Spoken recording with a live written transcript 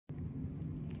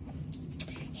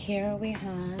Here we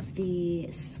have the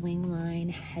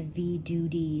Swingline heavy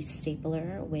duty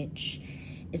stapler, which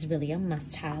is really a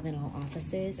must-have in all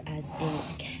offices as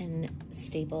it can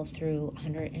staple through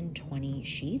 120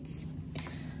 sheets.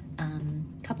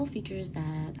 Couple features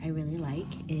that I really like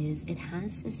is it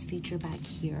has this feature back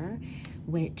here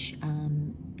which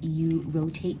you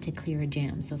rotate to clear a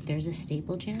jam. So if there's a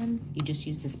staple jam, you just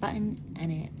use this button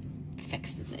and it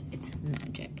fixes it. It's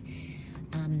magic.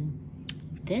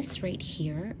 This right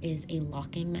here is a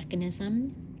locking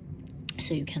mechanism,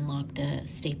 so you can lock the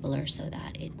stapler so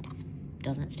that it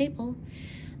doesn't staple.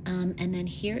 And then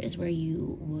here is where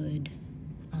you would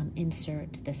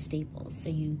insert the staples. So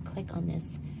you click on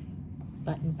this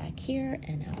button back here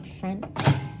and out front,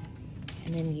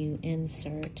 and then you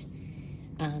insert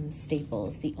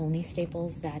staples. The only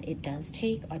staples that it does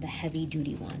take are the heavy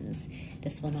duty ones.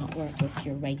 This will not work with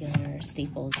your regular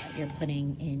staples that you're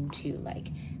putting into like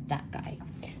that guy.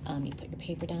 You put your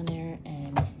paper down there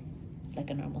and like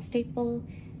a normal stapler,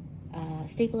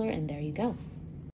 and there you go.